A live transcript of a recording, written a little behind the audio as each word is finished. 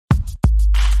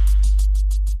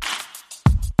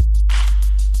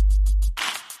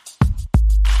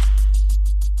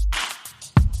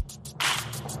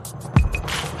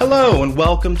Hello and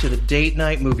welcome to the Date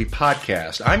Night Movie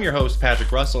Podcast. I'm your host,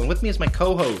 Patrick Russell, and with me is my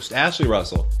co-host, Ashley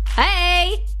Russell.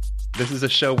 Hey! This is a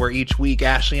show where each week,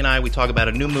 Ashley and I, we talk about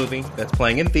a new movie that's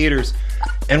playing in theaters,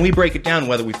 and we break it down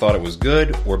whether we thought it was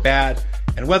good or bad,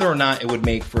 and whether or not it would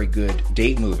make for a good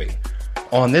date movie.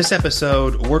 On this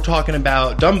episode, we're talking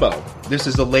about Dumbo. This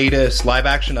is the latest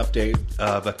live-action update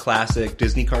of a classic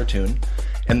Disney cartoon,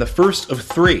 and the first of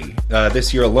three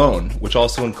this year alone, which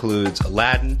also includes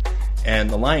Aladdin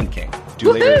and The Lion King.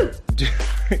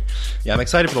 Yeah, I'm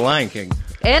excited for The Lion King.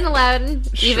 And Aladdin,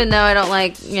 even though I don't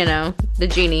like, the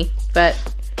genie, but...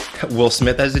 Will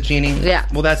Smith as a genie? Yeah.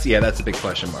 Well, that's a big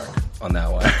question mark on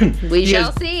that one. We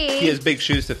shall see. He has big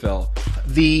shoes to fill.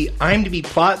 The IMDb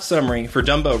plot summary for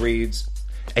Dumbo reads,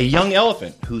 a young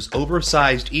elephant whose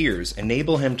oversized ears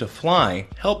enable him to fly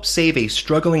helps save a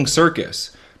struggling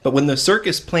circus. But when the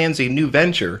circus plans a new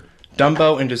venture,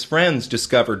 Dumbo and his friends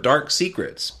discover dark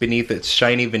secrets beneath its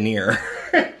shiny veneer.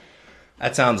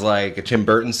 That sounds like a Tim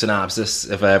Burton synopsis,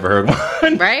 if I ever heard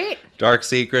one. Right? Dark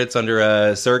secrets under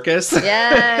a circus.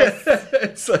 Yes.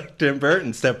 It's like Tim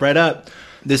Burton. Step right up.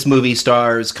 This movie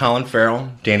stars Colin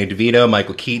Farrell, Danny DeVito,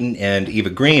 Michael Keaton, and Eva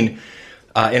Green.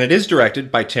 And it is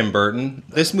directed by Tim Burton.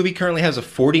 This movie currently has a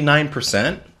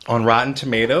 49% on Rotten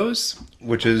Tomatoes,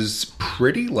 which is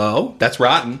pretty low. That's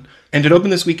rotten. And it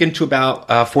opened this weekend to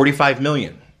about 45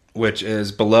 million, which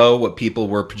is below what people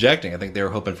were projecting. I think they were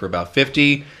hoping for about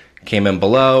 50, came in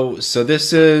below. So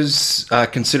this is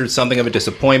considered something of a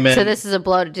disappointment. So this is a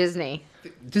blow to Disney.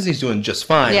 Disney's doing just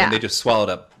fine, Yeah. and they just swallowed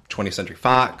up 20th Century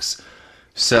Fox.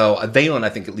 So they own, I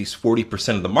think, at least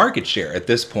 40% of the market share at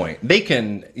this point. They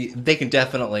can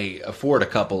definitely afford a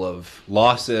couple of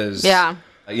losses. Yeah.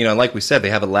 Like we said,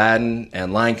 they have Aladdin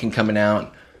and Lion King coming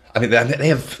out. I mean, they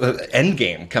have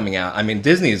Endgame coming out. I mean,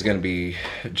 Disney is going to be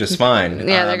just fine.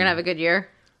 Yeah, they're going to have a good year.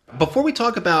 Before we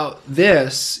talk about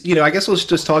this, I guess let's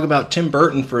just talk about Tim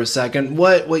Burton for a second.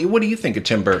 What do you think of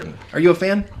Tim Burton? Are you a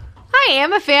fan? I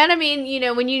am a fan. I mean,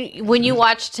 when you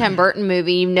watch a Tim Burton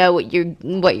movie, you know what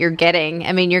you're getting.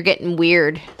 I mean, you're getting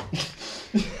weird.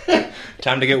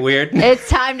 Time to get weird? It's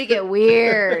time to get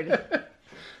weird.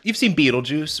 You've seen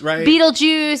Beetlejuice, right?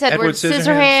 Beetlejuice, Edward Scissorhands.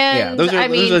 Yeah, those are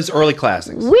those early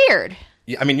classics. Weird.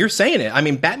 I mean, you're saying it. I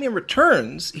mean, Batman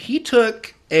Returns, he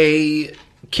took a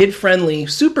kid-friendly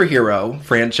superhero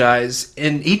franchise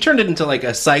and he turned it into like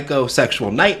a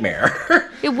psychosexual nightmare.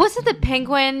 It wasn't the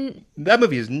Penguin. That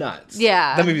movie is nuts.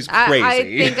 Yeah. That movie's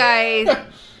crazy.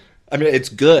 I mean, it's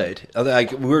good.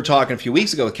 Like, we were talking a few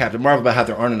weeks ago with Captain Marvel about how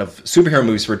there aren't enough superhero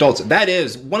movies for adults. That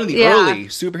is one of the early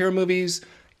superhero movies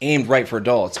aimed right for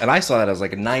adults. And I saw that as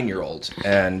like a 9-year-old,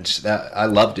 and I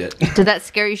loved it. Did that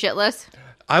scare you shitless?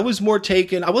 I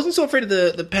wasn't so afraid of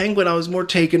the Penguin. I was more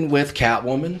taken with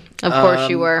Catwoman. Of course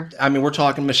you were. I mean, we're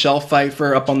talking Michelle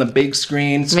Pfeiffer up on the big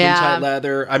screen, skin-tight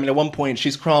leather. I mean, at one point,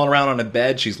 she's crawling around on a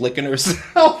bed. She's licking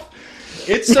herself.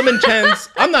 It's some intense,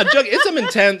 I'm not joking, it's some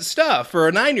intense stuff for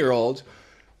a 9-year-old.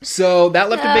 So that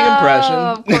left a big impression.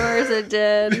 Of course it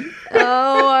did.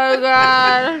 Oh my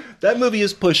God. That movie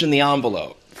is pushing the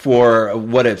envelope for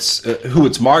what who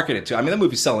it's marketed to. I mean, that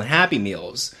movie's selling Happy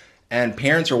Meals, and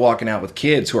parents are walking out with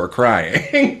kids who are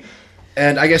crying.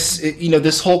 And I guess,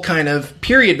 this whole kind of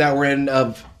period that we're in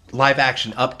of live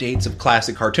action updates of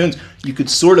classic cartoons, you could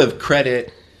sort of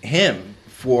credit him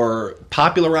for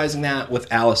popularizing that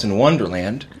with Alice in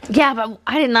Wonderland. Yeah, but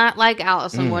I did not like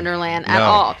Alice in Wonderland at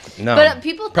all. No, but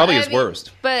people probably his worst.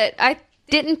 But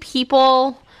didn't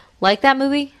people like that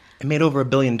movie? It made over $1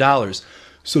 billion.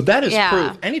 So that is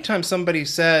proof. Anytime somebody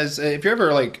says, if you're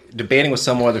ever like debating with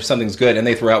someone whether something's good and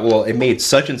they throw out, well, it made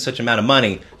such and such amount of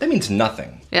money, that means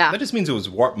nothing. Yeah. That just means it was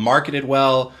marketed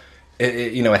well.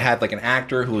 It had like an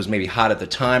actor who was maybe hot at the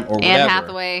time or whatever. Anne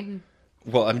Hathaway.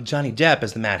 Well, I mean, Johnny Depp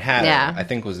as the Mad Hatter, I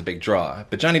think was a big draw.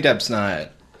 But Johnny Depp's not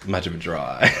much of a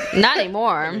draw. Not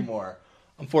anymore.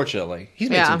 Unfortunately. He's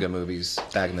made some good movies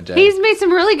back in the day. He's made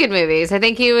some really good movies. I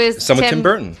think he was... Some with Tim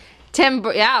Burton.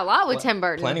 A lot with Tim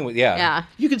Burton. Plenty with, yeah.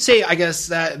 You could say, I guess,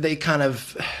 that they kind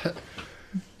of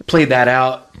played that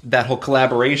out, that whole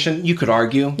collaboration. You could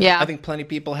argue. Yeah. I think plenty of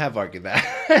people have argued that.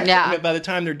 Yeah. By the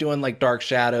time they're doing, like, Dark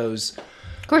Shadows...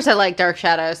 Of course I like Dark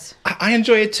Shadows. I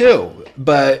enjoy it too,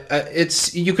 but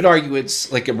you could argue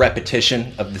it's like a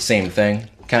repetition of the same thing.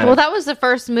 Well, that was the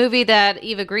first movie that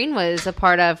Eva Green was a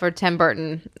part of for Tim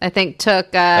Burton. I think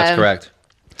took... That's correct.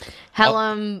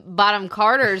 Helen Bonham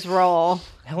Carter's role.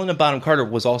 Helena Bonham Carter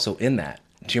was also in that.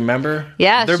 Do you remember?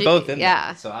 Yeah. They're both in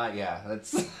that. So,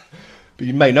 that's... But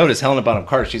you might notice Helena Bonham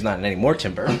Carter, she's not in any more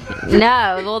Tim Burton.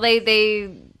 No. Well,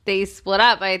 they split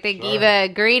up. I think Eva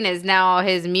Green is now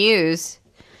his muse.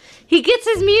 He gets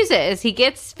his muses. He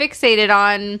gets fixated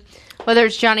on whether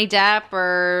it's Johnny Depp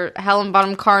or Helen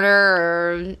Bonham Carter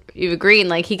or Eva Green,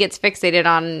 like he gets fixated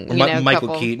on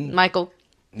Michael Keaton. Michael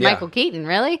Keaton,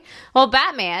 really? Well,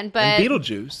 Batman, but and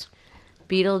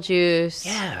Beetlejuice.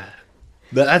 Yeah.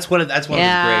 That's one of his great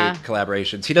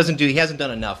collaborations. He hasn't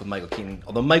done enough with Michael Keaton,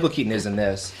 although Michael Keaton is in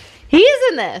this. He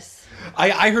is in this.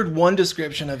 I heard one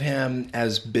description of him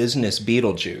as business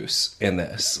Beetlejuice in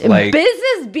this.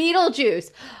 Business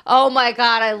Beetlejuice. Oh my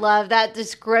God, I love that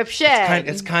description.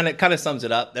 It's kind of sums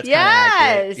it up. That's kind of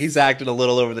accurate. He's acted a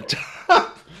little over the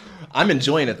top. I'm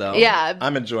enjoying it though. Yeah.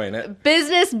 I'm enjoying it.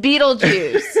 Business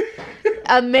Beetlejuice.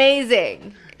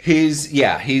 Amazing. He's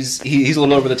a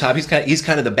little over the top. He's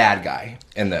kind of the bad guy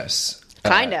in this.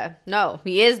 Kinda. No,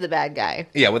 he is the bad guy.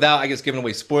 Yeah, without, I guess, giving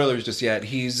away spoilers just yet,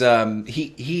 he's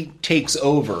he takes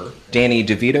over Danny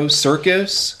DeVito's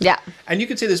circus. Yeah. And you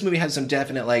could say this movie has some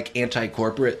definite, like,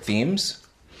 anti-corporate themes,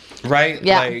 right?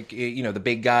 Yeah. Like, the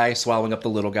big guy swallowing up the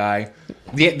little guy.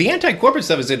 The anti-corporate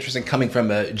stuff is interesting coming from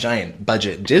a giant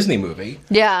budget Disney movie.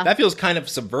 Yeah. That feels kind of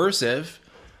subversive.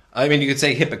 I mean, you could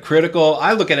say hypocritical.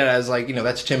 I look at it as, like,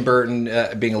 that's Tim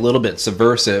Burton being a little bit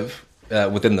subversive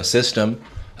within the system.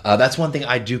 That's one thing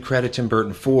I do credit Tim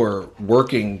Burton for,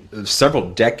 working several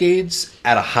decades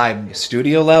at a high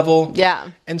studio level.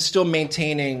 Yeah. And still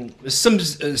maintaining some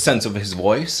sense of his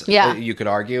voice, you could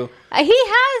argue. He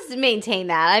has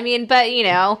maintained that. I mean, but,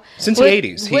 since the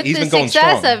 80s, he's been going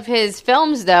strong. With the success of his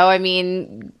films, though, I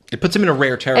mean... It puts him in a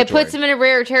rare territory. It puts him in a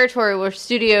rare territory where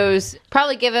studios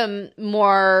probably give him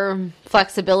more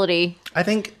flexibility. I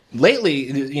think...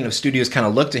 Lately, studios kind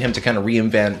of look to him to kind of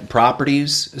reinvent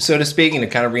properties, so to speak,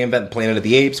 kind of reinvent Planet of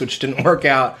the Apes, which didn't work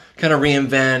out, kind of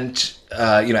reinvent,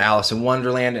 Alice in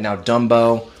Wonderland, and now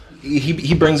Dumbo.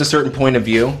 He brings a certain point of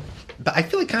view, but I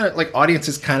feel like kind of like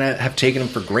audiences kind of have taken him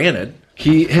for granted.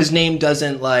 His name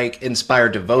doesn't like inspire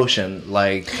devotion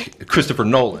like Christopher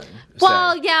Nolan.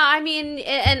 Well, yeah, I mean,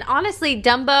 and honestly,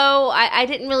 Dumbo, I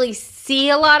didn't really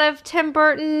see a lot of Tim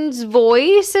Burton's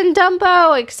voice in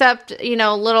Dumbo, except,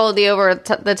 little of the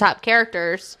over-the-top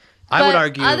characters. I would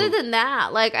argue... Other than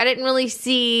that, like, I didn't really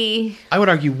see... I would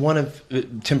argue one of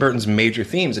Tim Burton's major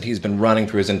themes that he's been running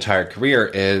through his entire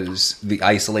career is the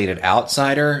isolated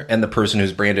outsider and the person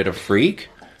who's branded a freak,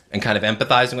 and kind of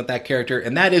empathizing with that character,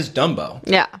 and that is Dumbo.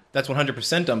 Yeah. That's 100%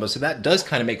 Dumbo, so that does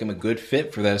kind of make him a good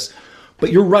fit for this.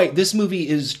 But you're right. This movie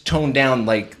is toned down,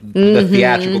 like the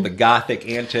theatrical, the gothic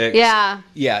antics. Yeah.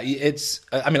 Yeah. It's.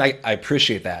 I mean, I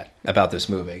appreciate that about this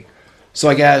movie. So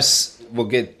I guess we'll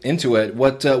get into it.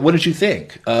 What did you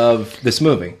think of this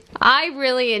movie? I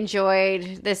really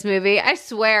enjoyed this movie. I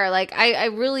swear, like I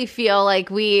really feel like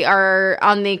we are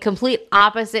on the complete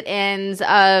opposite ends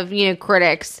of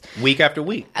critics. Week after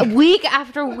week. Week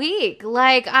after week.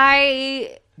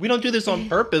 We don't do this on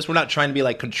purpose. We're not trying to be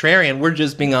like contrarian. We're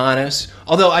just being honest.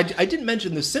 Although I didn't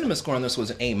mention the cinema score on this was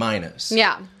an A-.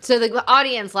 Yeah. So the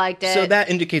audience liked it. So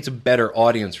that indicates a better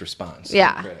audience response.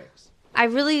 Yeah. I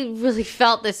really, really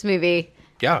felt this movie.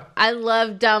 Yeah. I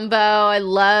love Dumbo. I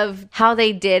love how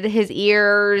they did his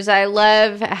ears. I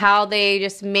love how they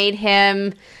just made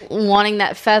him wanting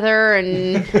that feather,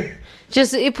 and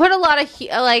just it put a lot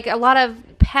of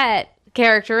pet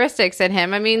characteristics in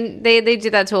him. I mean, they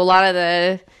do that to a lot of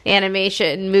the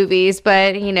animation movies,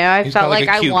 but I felt like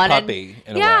I wanted puppy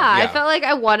in a way. I felt like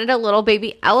I wanted a little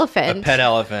baby elephant, a pet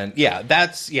elephant.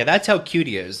 That's how cute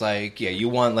he is. Like, you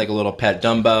want like a little pet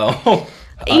Dumbo.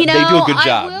 They do a good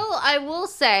job. I will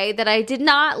say that I did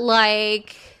not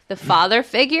like the father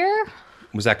figure.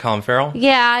 Was that Colin Farrell?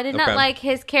 Yeah, I did not like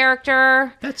his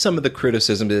character. That's some of the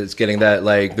criticism that it's getting, that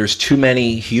like there's too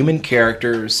many human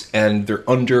characters and they're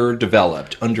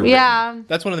underdeveloped, underwritten. Yeah.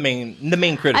 That's one of the main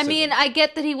criticisms. I mean, I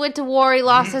get that he went to war, he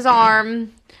lost his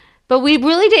arm, but we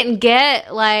really didn't get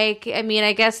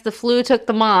I guess the flu took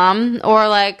the mom, or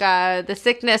the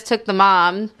sickness took the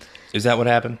mom. Is that what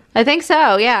happened? I think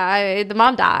so, yeah. The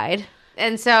mom died.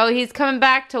 And so he's coming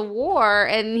back to war,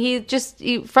 and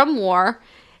from war.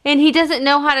 And he doesn't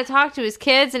know how to talk to his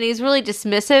kids, and he's really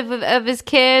dismissive of his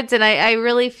kids, and I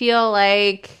really feel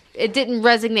like it didn't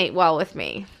resonate well with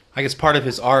me. I guess part of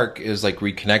his arc is like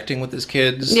reconnecting with his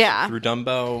kids through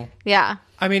Dumbo. Yeah.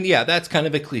 I mean, that's kind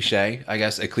of a cliche, I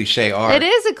guess, a cliche arc. It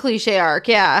is a cliche arc,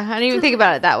 yeah. I didn't even think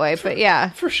about it that way, but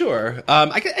yeah. For sure.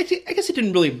 I guess it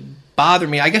didn't really bother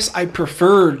me. I guess I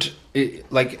preferred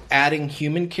adding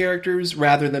human characters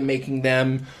rather than making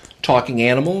them talking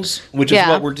animals, which is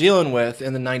what we're dealing with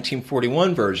in the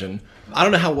 1941 version. I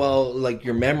don't know how well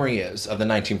your memory is of the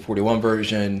 1941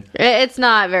 version. It's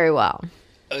not very well.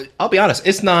 I'll be honest,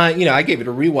 it's not. I gave it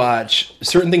a rewatch.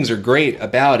 Certain things are great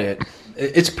about it.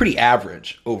 it's pretty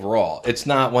average overall. It's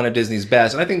not one of Disney's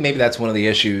best, and I think maybe that's one of the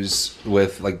issues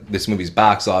with like this movie's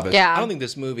box office. Yeah. I don't think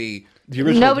this movie, the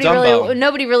original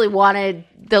nobody really wanted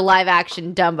the live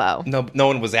action Dumbo. no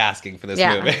one was asking for this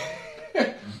movie.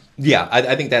 Yeah,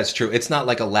 I think that's true. It's not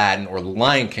like Aladdin or The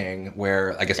Lion King,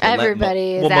 where I guess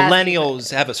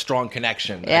millennials have a strong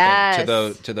connection I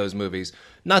think, to those movies.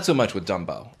 Not so much with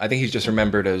Dumbo. I think he's just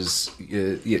remembered as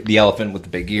the elephant with the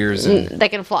big ears. And, that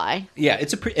can fly. Yeah,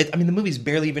 I mean, the movie's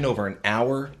barely even over an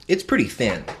hour. It's pretty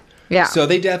thin. Yeah. So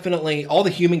they definitely, all the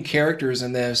human characters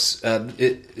in this,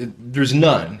 there's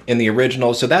none in the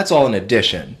original. So that's all an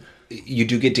addition. You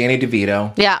do get Danny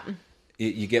DeVito. Yeah.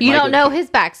 You get. You don't know his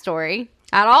backstory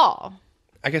at all.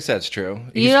 I guess that's true.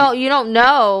 You don't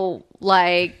know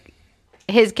like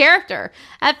his character.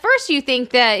 At first, you think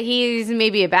that he's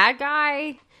maybe a bad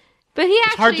guy, but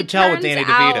it's hard to tell with Danny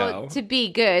DeVito. Out to be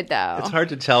good, though. It's hard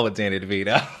to tell with Danny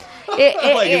DeVito.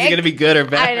 Like, is he going to be good or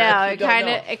bad? I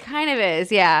know it kind of is,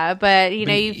 yeah. But you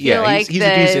feel like he's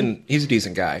a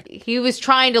decent guy. He was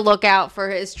trying to look out for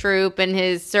his troupe and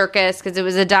his circus because it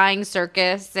was a dying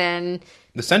circus, and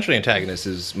the central antagonist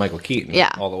is Michael Keaton.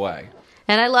 All the way.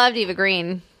 And I loved Eva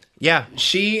Green. Yeah,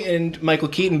 she and Michael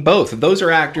Keaton both. Those are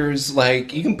actors,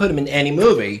 like, you can put them in any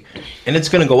movie, and it's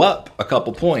going to go up a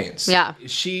couple points. Yeah.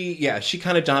 She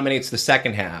kind of dominates the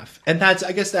second half. And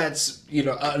I guess that's,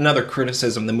 another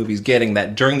criticism the movie's getting,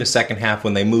 that during the second half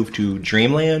when they move to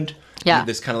Dreamland,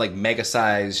 this kind of like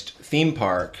mega-sized theme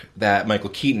park that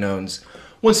Michael Keaton owns,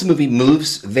 once the movie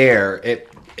moves there,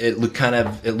 it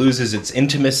loses its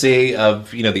intimacy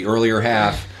of, the earlier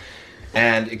half.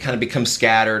 And it kind of becomes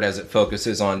scattered as it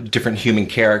focuses on different human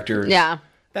characters. Yeah.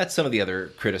 That's some of the other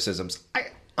criticisms.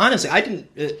 Honestly, I didn't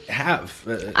have...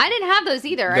 I didn't have those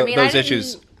either. Those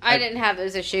issues. I didn't have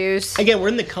those issues. Again, we're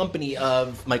in the company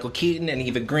of Michael Keaton and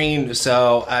Eva Green,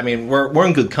 so, I mean, we're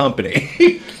in good company.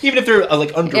 Even if they're,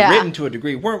 underwritten to a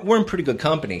degree, we're in pretty good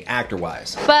company,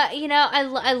 actor-wise. But,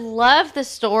 I love the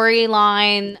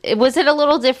storyline. Was it a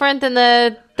little different than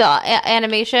the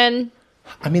animation?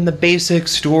 I mean, the basic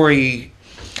story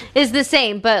is the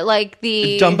same, but like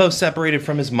Dumbo separated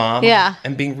from his mom,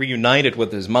 and being reunited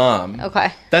with his mom.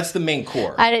 Okay, that's the main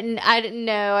core. I didn't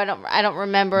know. I don't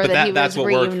remember that he was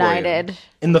reunited.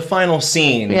 In the final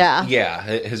scene,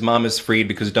 his mom is freed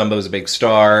because Dumbo's a big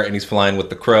star and he's flying with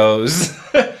the crows,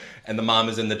 and the mom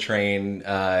is in the train,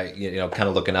 kind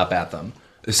of looking up at them.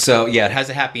 So it has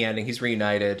a happy ending. He's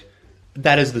reunited.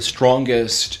 That is the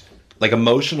strongest.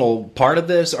 Emotional part of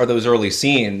this are those early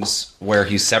scenes where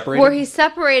he's separated. Where he's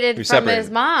separated from his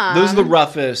mom. Those are the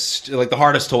roughest, the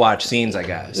hardest to watch scenes, I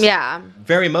guess. Yeah.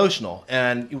 Very emotional.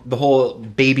 And the whole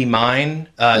Baby Mine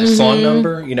song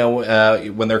number,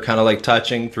 when they're kind of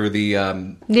touching through the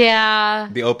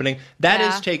opening. That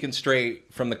is taken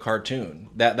straight from the cartoon.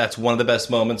 That's one of the best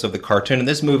moments of the cartoon. And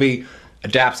this movie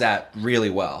adapts that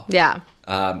really well. Yeah.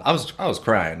 I was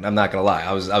crying. I'm not gonna lie.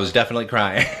 I was definitely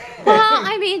crying. Well,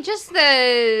 I mean,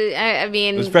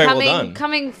 it was very well done.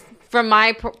 Coming from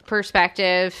my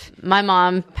perspective, my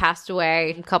mom passed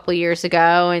away a couple years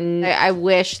ago, and I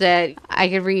wish that I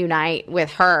could reunite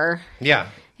with her. Yeah,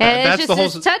 and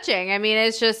it's touching. I mean,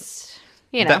 it's just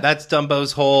that's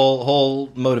Dumbo's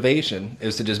whole motivation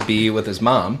is to just be with his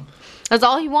mom. That's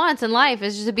all he wants in life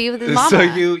is just to be with his mama. So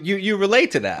you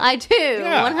relate to that. I do,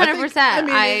 100%.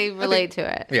 I relate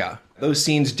to it. Yeah. Those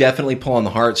scenes definitely pull on the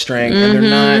heartstring, and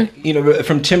they're not,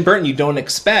 from Tim Burton, you don't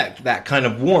expect that kind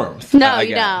of warmth. No,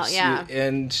 you don't, yeah.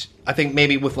 And I think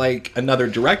maybe with another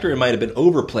director, it might have been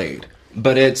overplayed.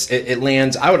 But it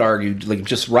lands, I would argue,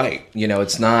 just right.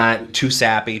 It's not too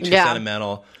sappy, too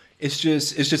sentimental. It's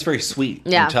just very sweet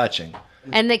and touching.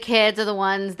 And the kids are the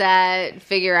ones that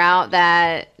figure out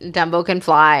that Dumbo can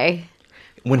fly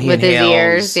when he with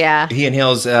inhales, his ears. He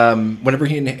inhales whenever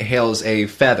he inhales a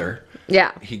feather.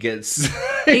 Yeah, he gets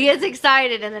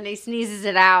excited, and then he sneezes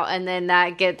it out, and then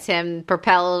that gets him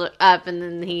propelled up, and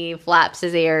then he flaps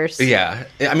his ears. Yeah,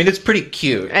 I mean, it's pretty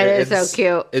cute. It's so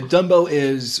cute. Dumbo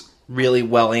is really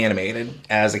well animated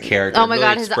as a character. Oh my really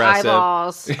god, expressive. His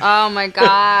eyeballs. Oh my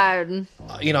god.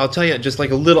 I'll tell you just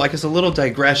a little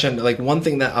digression. One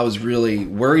thing that I was really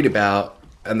worried about,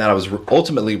 and that I was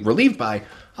ultimately relieved by,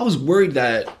 I was worried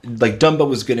that Dumbo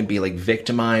was going to be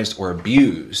victimized or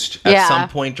abused at some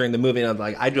point during the movie, and I'm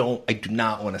like, I do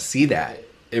not want to see that.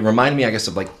 It reminded me, I guess,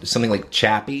 of something like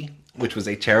Chappie, which was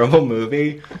a terrible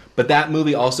movie, but that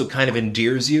movie also kind of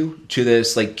endears you to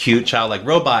this cute childlike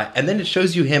robot, and then it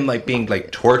shows you him being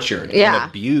tortured and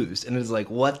abused, and it's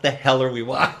what the hell are we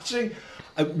watching?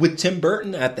 with Tim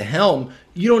Burton at the helm,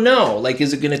 you don't know. Like,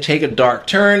 is it going to take a dark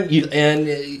turn?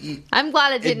 I'm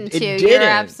glad it didn't, too. didn't. You're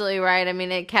absolutely right. I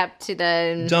mean, it kept to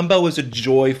the... Dumbo was a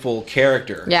joyful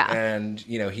character. Yeah. And,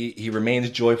 you know, he remains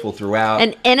joyful throughout.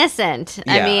 And innocent.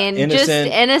 Yeah, I mean, just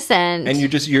innocent. And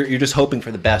you're just hoping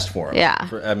for the best for him. Yeah.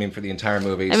 For the entire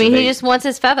movie. I mean, he just wants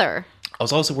his feather. I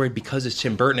was also worried because it's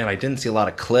Tim Burton and I didn't see a lot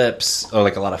of clips or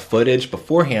like a lot of footage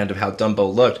beforehand of how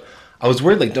Dumbo looked. I was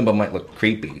worried like Dumbo might look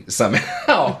creepy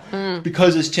somehow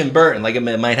because it's Tim Burton. Like it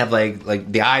might have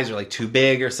like the eyes are like too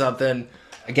big or something.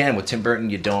 Again, with Tim Burton,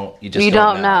 you don't know.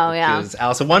 Yeah, because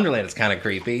Alice in Wonderland is kind of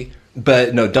creepy.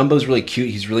 But no, Dumbo's really cute.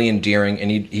 He's really endearing, and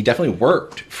he definitely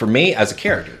worked for me as a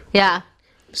character. Yeah.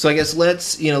 So I guess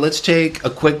let's take a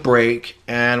quick break,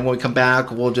 and when we come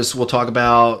back, we'll talk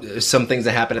about some things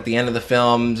that happen at the end of the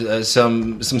film,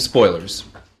 some spoilers.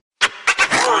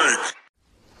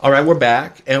 All right, we're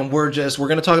back, and we're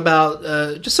going to talk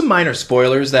about just some minor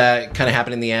spoilers that kind of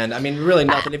happen in the end. I mean, really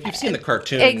nothing. If you've seen the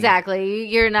cartoon, exactly,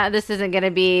 you're not. This isn't going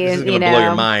to be. This isn't going to blow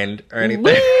your mind or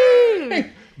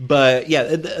anything. But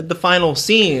yeah, the final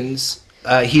scenes.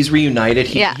 He's reunited.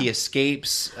 He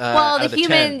escapes. Well,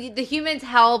 the humans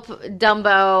help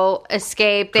Dumbo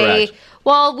escape.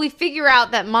 We figure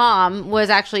out that Mom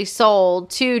was actually sold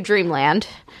to Dreamland.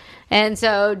 And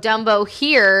so Dumbo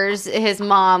hears his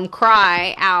mom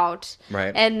cry out.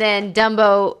 Right. And then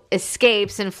Dumbo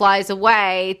escapes and flies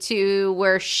away to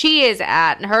where she is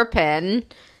at in her pen.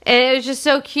 And it was just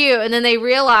so cute. And then they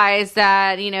realize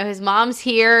that, his mom's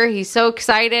here. He's so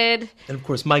excited. And of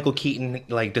course, Michael Keaton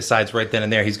decides right then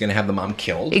and there he's going to have the mom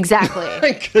killed. Exactly.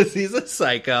 Because he's a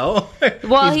psycho.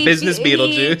 Well, he's business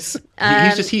Beetlejuice.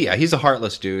 He's a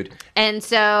heartless dude. And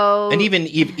so... And even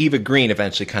Eva Green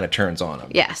eventually kind of turns on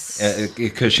him. Yes.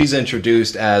 Because she's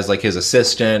introduced as like his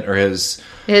assistant or his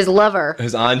lover.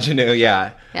 His ingenue,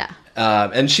 yeah. Yeah.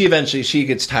 And she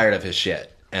gets tired of his shit.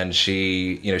 And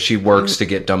she works to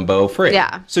get Dumbo free.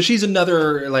 Yeah. So she's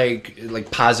another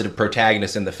like positive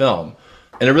protagonist in the film,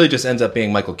 and it really just ends up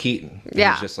being Michael Keaton.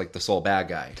 Yeah. He's just like the sole bad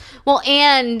guy. Well,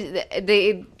 and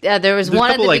there's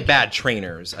one a couple bad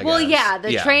trainers. I guess. Yeah,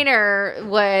 the trainer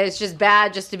was just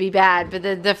bad just to be bad, but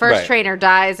the first trainer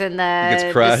dies in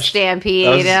the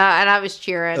stampede, and I was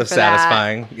cheering. For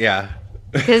satisfying. That. Yeah.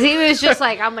 Because he was just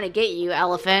like, I'm going to get you,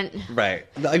 elephant. Right.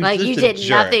 Like, you did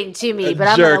nothing to me, but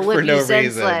I'm going to whip you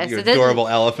senseless. You adorable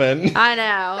elephant. I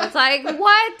know. It's like,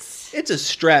 what? It's a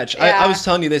stretch. Yeah. I was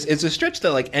telling you this. It's a stretch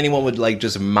that, like, anyone would, like,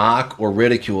 just mock or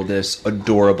ridicule this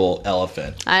adorable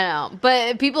elephant. I know.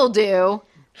 But people do.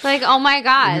 Like, oh, my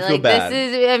God. Like,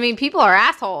 bad. People are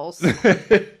assholes.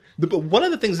 But one of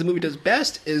the things the movie does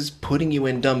best is putting you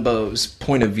in Dumbo's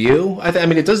point of view.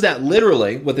 It does that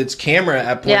literally with its camera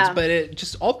at points, but it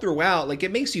just all throughout, like,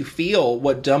 it makes you feel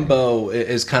what Dumbo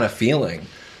is kind of feeling,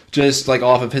 just like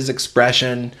off of his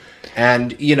expression.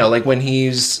 And, like when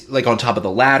he's like on top of the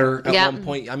ladder at one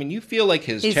point, you feel like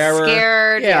he's terror.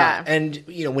 Scared. Yeah. And,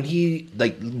 when he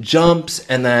like jumps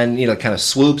and then, kind of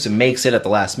swoops and makes it at the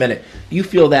last minute, you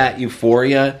feel that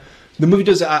euphoria. The movie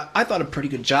does, I thought, a pretty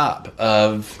good job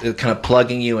of kind of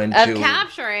plugging you into... Of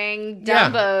capturing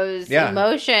Dumbo's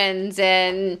emotions,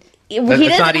 and he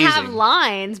doesn't have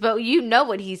lines, but you know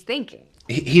what he's thinking.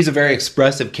 He's a very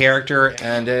expressive character,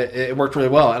 and it worked really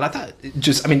well. And I thought,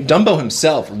 Dumbo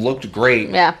himself looked great.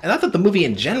 Yeah. And I thought the movie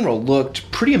in general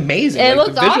looked pretty amazing. It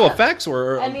looked the visual awesome. effects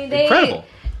were incredible.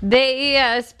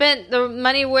 They spent the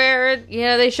money where,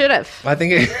 they should have. I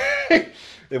think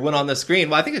it went on the screen.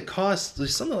 Well, I think it cost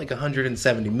something like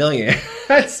 $170 million.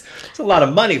 That's a lot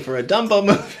of money for a Dumbo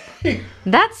movie.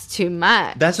 That's too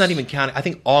much. That's not even counting. I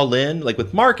think all in, like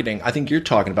with marketing, I think you're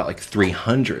talking about like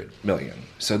 $300 million.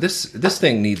 So this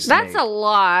thing needs. That's a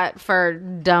lot for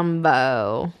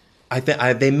Dumbo. I think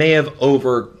they may have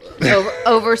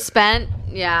overspent.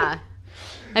 Yeah,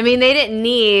 they didn't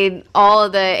need all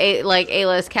of the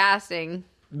A-list casting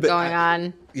going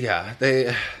on. Yeah,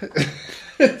 they.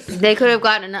 They could have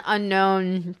gotten an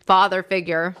unknown father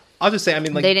figure. I'll just say,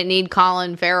 they didn't need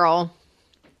Colin Farrell.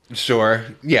 Sure,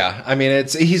 yeah.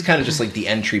 He's kind of just like the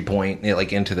entry point,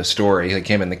 like into the story, like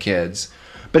him and the kids.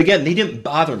 But again, they didn't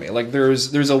bother me. Like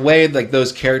there's a way like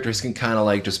those characters can kind of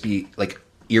like just be like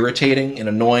irritating and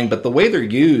annoying, but the way they're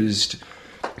used,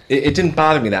 it didn't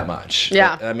bother me that much.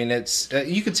 Yeah. It's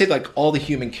you could say like all the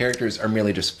human characters are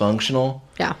merely just functional.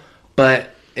 Yeah. But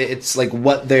it's like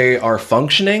what they are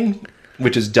functioning,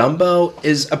 which is Dumbo,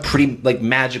 is a pretty like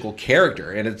magical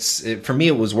character, and for me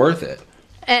it was worth it.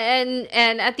 And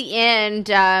at the end,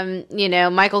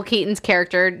 Michael Keaton's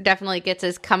character definitely gets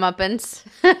his comeuppance.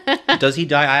 Does he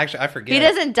die? I forget. He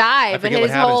doesn't die, but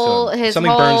his whole something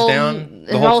burns down.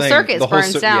 The whole circus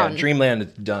burns down. Yeah, Dreamland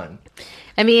is done.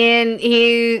 I mean,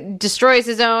 he destroys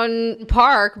his own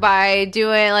park by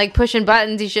doing, like, pushing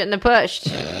buttons he shouldn't have pushed.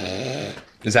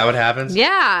 Is that what happens?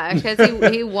 Yeah,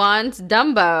 because he wants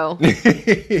Dumbo.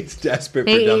 He's desperate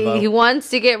for Dumbo. He wants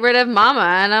to get rid of Mama,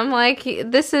 and I'm like,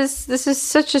 this is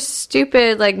such a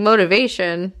stupid, like,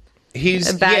 motivation.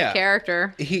 He's a bad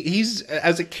character. He's,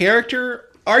 as a character,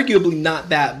 arguably not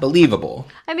that believable.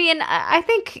 I mean, I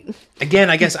think... Again,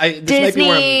 I guess this Disney,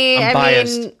 might be where I'm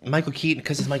biased. mean, Michael Keaton,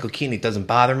 because it's Michael Keaton, it doesn't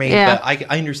bother me. Yeah. But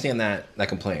I understand that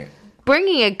complaint.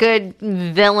 Bringing a good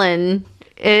villain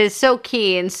is so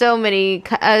key, and so many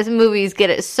movies get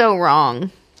it so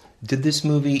wrong. Did this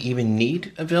movie even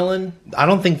need a villain? I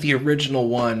don't think the original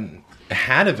one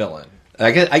had a villain.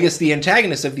 I guess the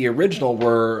antagonists of the original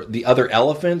were the other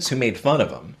elephants who made fun of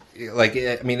him. Like,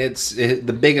 I mean,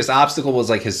 the biggest obstacle was,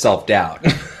 like, his self-doubt.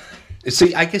 So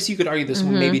I guess you could argue this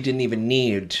one maybe didn't even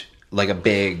need, like, a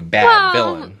big, bad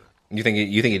villain. You think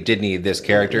it did need this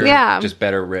character? Yeah. Just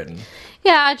better written.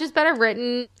 Yeah, just better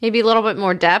written. Maybe a little bit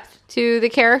more depth to the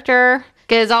character.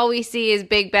 Because all we see is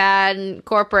big, bad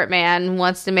corporate man who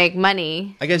wants to make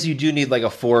money. I guess you do need, like, a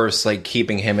force, like,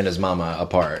 keeping him and his mama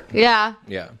apart. Yeah.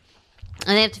 Yeah.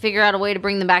 And they have to figure out a way to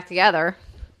bring them back together.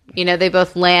 You know, they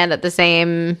both land at the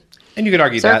same And you could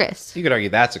argue circus.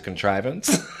 that's a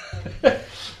contrivance. That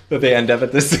they end up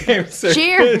at the same circus.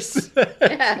 Cheers!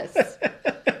 Yes.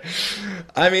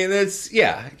 I mean, there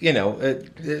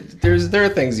are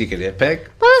things you could nitpick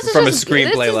Well, from a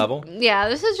screenplay level. Yeah,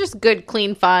 this is just good,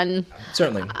 clean fun.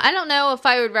 Certainly. I don't know if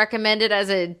I would recommend it as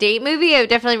a date movie. I would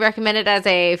definitely recommend it as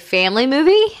a family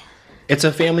movie. It's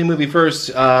a family movie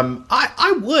first.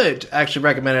 I would actually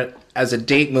recommend it as a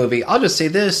date movie. I'll just say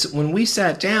this. When we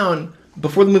sat down,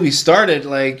 before the movie started,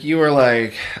 like, you were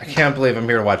like, I can't believe I'm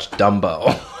here to watch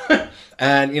Dumbo.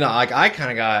 And, you know, like, I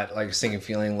kind of got, like, a sinking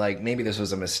feeling, like, maybe this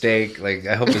was a mistake. Like,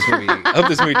 I hope this movie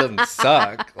doesn't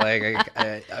suck. Like,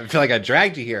 I feel like I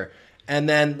dragged you here. And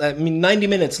then, I mean, 90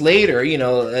 minutes later, you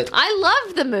know... I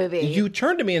love the movie. You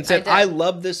turned to me and said, I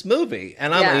love this movie.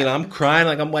 And I'm crying,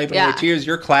 like, I'm wiping away tears.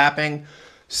 You're clapping.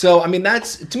 So, I mean,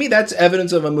 to me, that's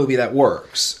evidence of a movie that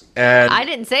works. And I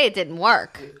didn't say it didn't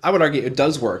work. I would argue it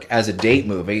does work as a date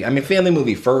movie. I mean, family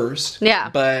movie first. Yeah.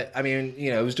 But, I mean,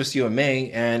 you know, it was just you and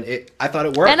me, and I thought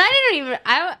it worked. And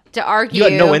to argue... You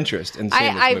had no interest in seeing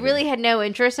this movie. I really had no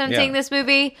interest in seeing this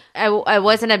movie. I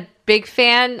wasn't a big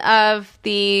fan of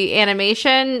the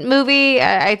animation movie.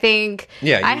 I think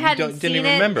I hadn't seen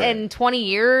it in 20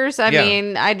 years. I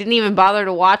mean, I didn't even bother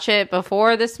to watch it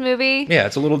before this movie. Yeah,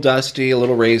 it's a little dusty, a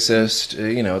little racist.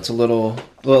 You know, it's a little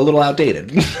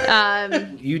outdated.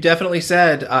 You definitely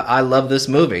said, I love this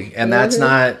movie. And that's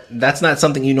not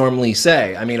something you normally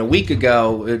say. I mean, a week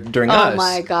ago during us. Oh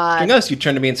my God. During us, you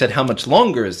turned to me and said, how much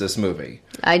longer is this movie?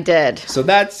 I did. So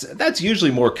that's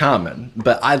usually more common.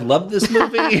 But I love this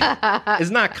movie is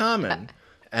not common.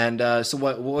 And so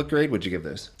what grade would you give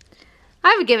this?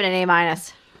 I would give it an A-.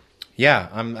 Yeah,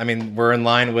 I mean, we're in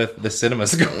line with the cinema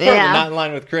score, Yeah. not in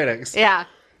line with critics. Yeah.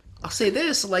 I'll say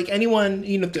this, like, anyone,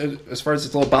 you know, as far as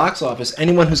its little box office,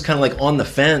 anyone who's kind of like on the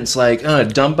fence, like,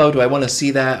 Dumbo, do I want to see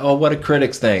that? Oh, what do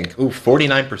critics think? Ooh,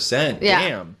 49%. Yeah.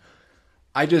 Damn.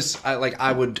 I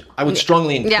would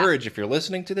strongly encourage, if you're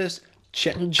listening to this,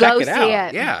 check it see out.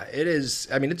 it. Yeah, it is.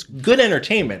 I mean, it's good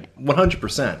entertainment,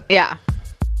 100%. Yeah.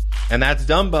 And that's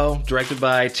Dumbo, directed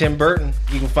by Tim Burton.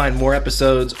 You can find more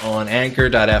episodes on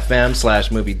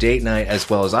anchor.fm/movie date night, as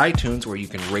well as iTunes, where you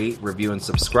can rate, review, and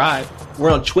subscribe.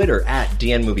 We're on Twitter at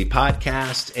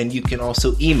DNMoviePodcast, and you can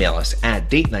also email us at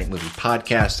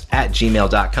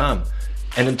datenightmoviepodcast@gmail.com.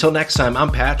 And until next time, I'm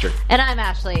Patrick. And I'm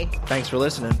Ashley. Thanks for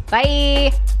listening.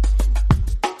 Bye.